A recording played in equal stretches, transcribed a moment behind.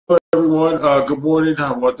everyone? Good morning.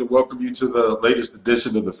 I want to welcome you to the latest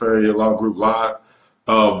edition of the Farria Law Group Live.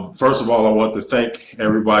 First of all, I want to thank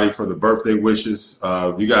everybody for the birthday wishes.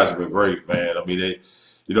 You guys have been great, man. I mean,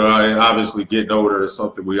 obviously getting older is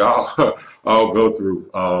something we all all go through,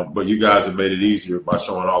 but you guys have made it easier by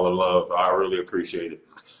showing all the love. I really appreciate it.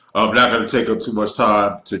 I'm not going to take up too much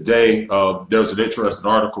time today. There was an interesting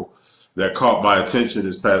article that caught my attention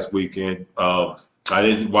this past weekend. I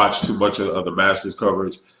didn't watch too much of the Masters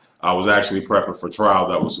coverage. I was actually prepping for trial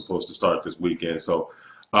that was supposed to start this weekend. So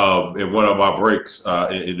in one of my breaks,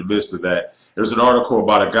 in the midst of that, there's an article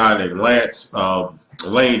about a guy named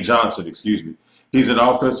Lane Johnson, excuse me. He's an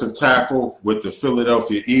offensive tackle with the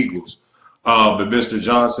Philadelphia Eagles. And Mr.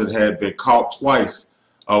 Johnson had been caught twice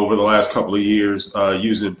over the last couple of years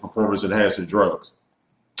using performance-enhancing drugs.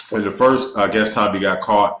 And the first, time he got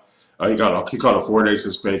caught, he caught a 4-day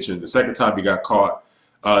suspension. The second time he got caught,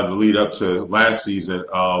 the lead up to last season,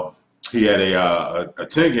 he had a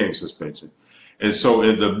 10-game suspension. And so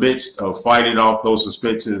in the midst of fighting off those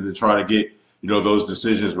suspensions and trying to get, those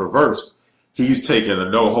decisions reversed, he's taken a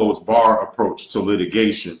no-holds-bar approach to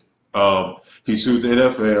litigation. He sued the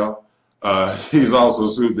NFL. He's also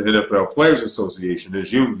sued the NFL Players Association,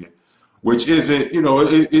 his union, which isn't,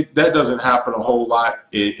 that doesn't happen a whole lot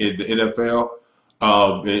in the NFL.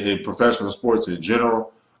 In professional sports in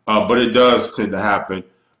general, but it does tend to happen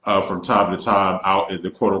from time to time out in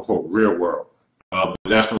the quote-unquote real world. The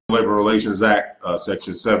National Labor Relations Act,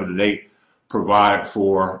 Section 7 and 8, provide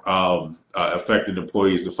for affected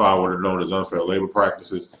employees to file what are known as unfair labor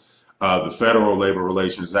practices. The Federal Labor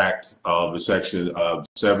Relations Act, the Section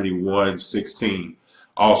 7116,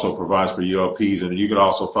 also provides for ULPs, and you can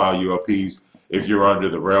also file ULPs if you're under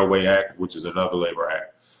the Railway Act, which is another labor act.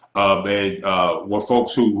 When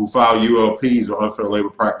folks who file ULPs or unfair labor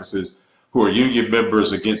practices who are union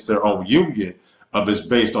members against their own union is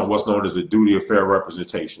based on what's known as a duty of fair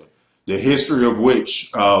representation, the history of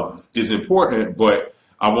which is important, but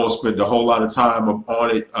I won't spend a whole lot of time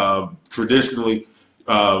on it. Traditionally,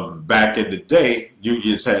 back in the day,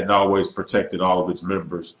 unions hadn't always protected all of its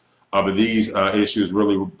members, but these issues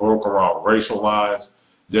really broke around racial lines.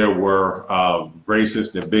 There were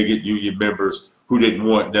racist and bigot union members who didn't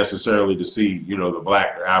want necessarily to see, the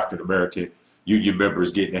black or African-American union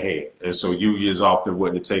members getting ahead. And so unions often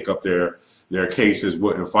wouldn't take up their cases,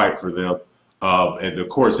 wouldn't fight for them. And the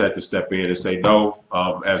courts had to step in and say, no,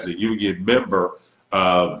 as a union member,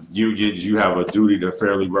 unions, you have a duty to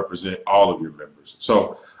fairly represent all of your members.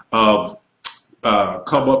 So come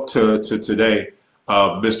up to today,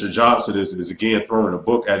 Mr. Johnson is again throwing a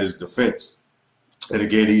book at his defense. And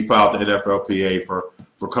again, he filed the NFLPA for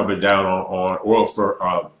coming down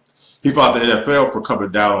he filed the NFL for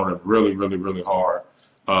coming down on him really, really, really hard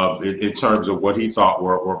in terms of what he thought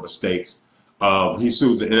were mistakes. He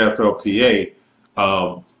sued the NFLPA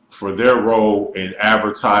for their role in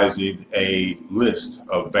advertising a list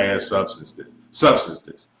of banned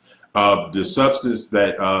substances. The substance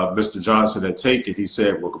that Mr. Johnson had taken, he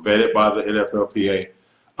said, were vetted by the NFLPA.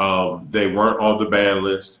 They weren't on the ban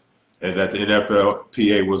list, and that the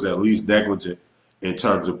NFLPA was at least negligent in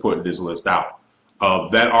terms of putting this list out.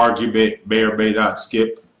 That argument may or may not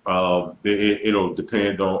skip. It'll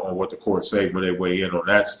depend on what the courts say when they weigh in on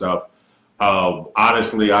that stuff.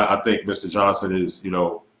 Honestly, I think Mr. Johnson is,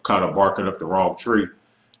 kind of barking up the wrong tree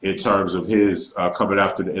in terms of his coming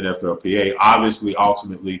after the NFLPA. Obviously,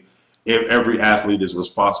 ultimately, every athlete is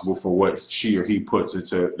responsible for what she or he puts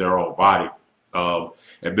into their own body.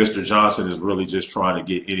 And Mr. Johnson is really just trying to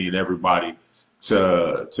get any and everybody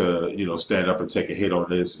to stand up and take a hit on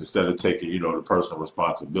this instead of taking, the personal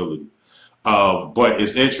responsibility. But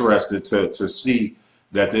it's interesting to see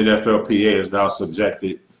that the NFLPA is now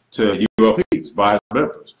subjected to ULPs by its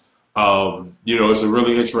members. It's a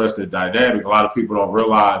really interesting dynamic. A lot of people don't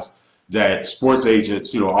realize that sports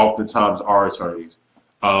agents, oftentimes are attorneys,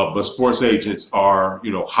 but sports agents are,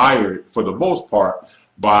 hired for the most part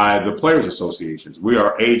by the Players Associations. We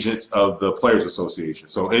are agents of the Players Association.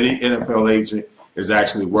 So any NFL agent is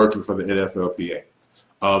actually working for the NFLPA.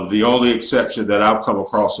 The only exception that I've come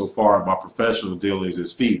across so far in my professional dealings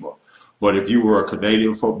is FIBA. But if you were a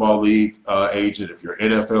Canadian Football League agent, if you're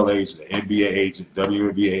an NFL agent, an NBA agent,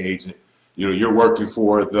 WNBA agent, you're working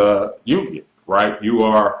for the union, right? You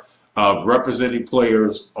are representing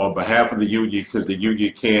players on behalf of the union because the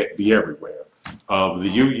union can't be everywhere. The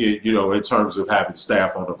union, in terms of having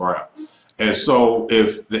staff on the ground. And so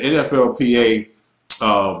if the NFLPA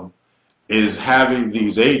is having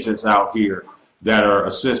these agents out here that are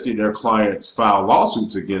assisting their clients file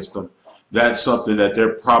lawsuits against them, that's something that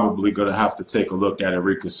they're probably going to have to take a look at and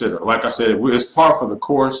reconsider. Like I said, it's par for the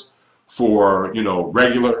course for,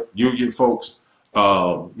 regular union folks,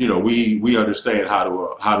 we understand how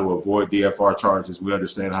to avoid DFR charges. We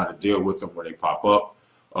understand how to deal with them when they pop up,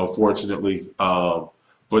 unfortunately. But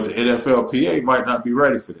the NFLPA might not be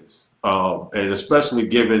ready for this, and especially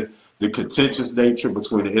given the contentious nature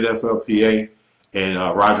between the NFLPA and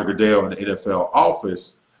Roger Goodell and the NFL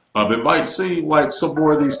office. It might seem like some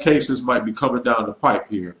more of these cases might be coming down the pipe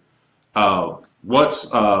here. Once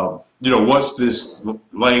this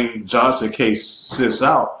Lane Johnson case sifts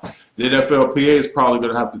out, the NFLPA is probably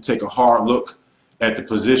going to have to take a hard look at the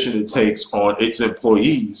position it takes on its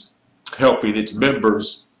employees, helping its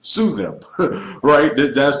members sue them. Right?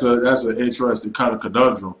 That's an interesting kind of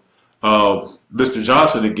conundrum. Mr.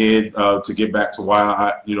 Johnson, again, to get back to why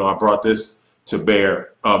I brought this to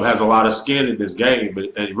bear, has a lot of skin in this game,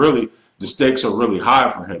 and really the stakes are really high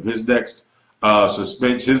for him. His next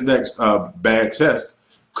suspension, his next bad test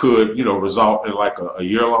could result in like a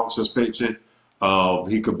year-long suspension.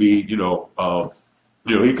 He could be he could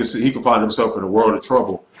find himself in a world of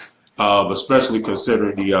trouble, especially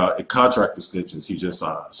considering the contract extensions he just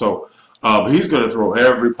signed. So he's going to throw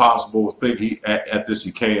every possible thing at this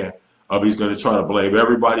he can. He's going to try to blame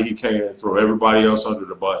everybody he can, throw everybody else under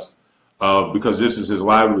the bus, because this is his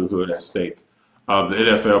livelihood at stake. The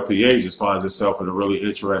NFLPA just finds itself in a really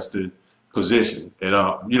interesting position. And,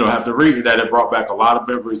 after reading that, it brought back a lot of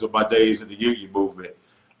memories of my days in the union movement,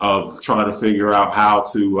 trying to figure out how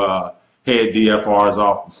to head DFRs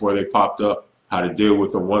off before they popped up, how to deal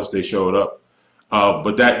with them once they showed up.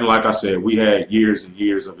 But that, like I said, we had years and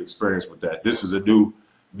years of experience with that. This is a new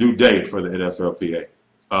day for the NFLPA.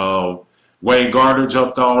 Wayne Gardner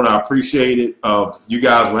jumped on. I appreciate it. You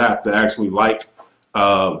guys will have to actually like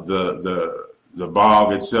the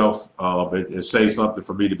blog itself and say something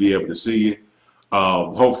for me to be able to see it.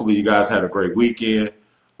 Hopefully you guys had a great weekend.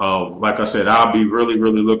 Like I said, I'll be really,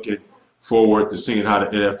 really looking forward to seeing how the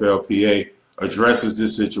NFLPA addresses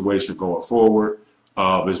this situation going forward.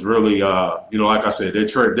 It's really, like I said,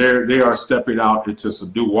 they are stepping out into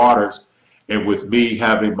some new waters. And with me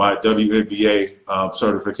having my WNBA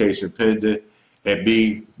certification pending, and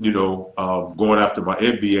me, going after my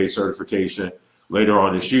NBA certification later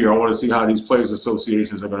on this year, I want to see how these players'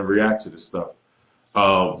 associations are going to react to this stuff.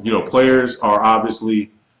 Players are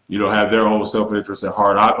obviously, have their own self-interest at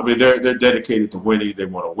heart. I mean, they're dedicated to winning. They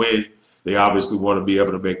want to win. They obviously want to be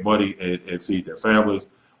able to make money and feed their families.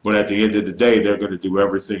 But at the end of the day, they're going to do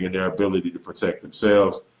everything in their ability to protect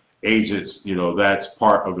themselves. Agents, that's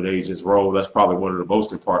part of an agent's role. That's probably one of the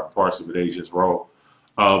most important parts of an agent's role.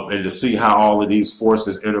 And to see how all of these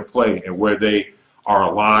forces interplay and where they are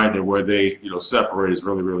aligned and where they, separate is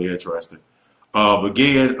really, really interesting.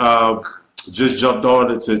 Again, just jumped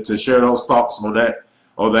on to share those thoughts on that.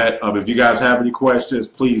 If you guys have any questions,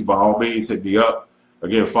 please, by all means, hit me up.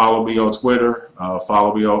 Again, follow me on Twitter.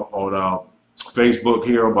 Follow me on Facebook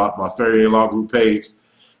here on my Farria Law Group page.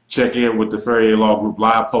 Check in with the Farria Law Group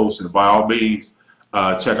live posts, and by all means,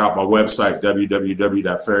 check out my website,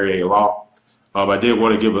 www.farrialaw. I did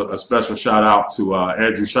want to give a special shout out to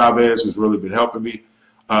Andrew Chavez, who's really been helping me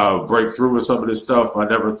break through with some of this stuff. I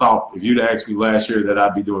never thought, if you'd asked me last year that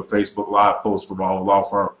I'd be doing Facebook live posts for my own law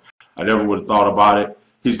firm, I never would have thought about it.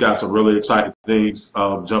 He's got some really exciting things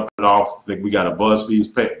jumping off. I think we got a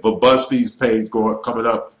BuzzFeed page coming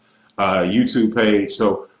up, YouTube page.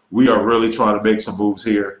 So we are really trying to make some moves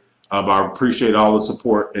here. I appreciate all the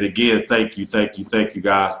support. And again, thank you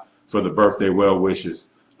guys for the birthday well wishes.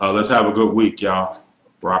 Let's have a good week, y'all.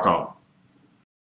 Rock on.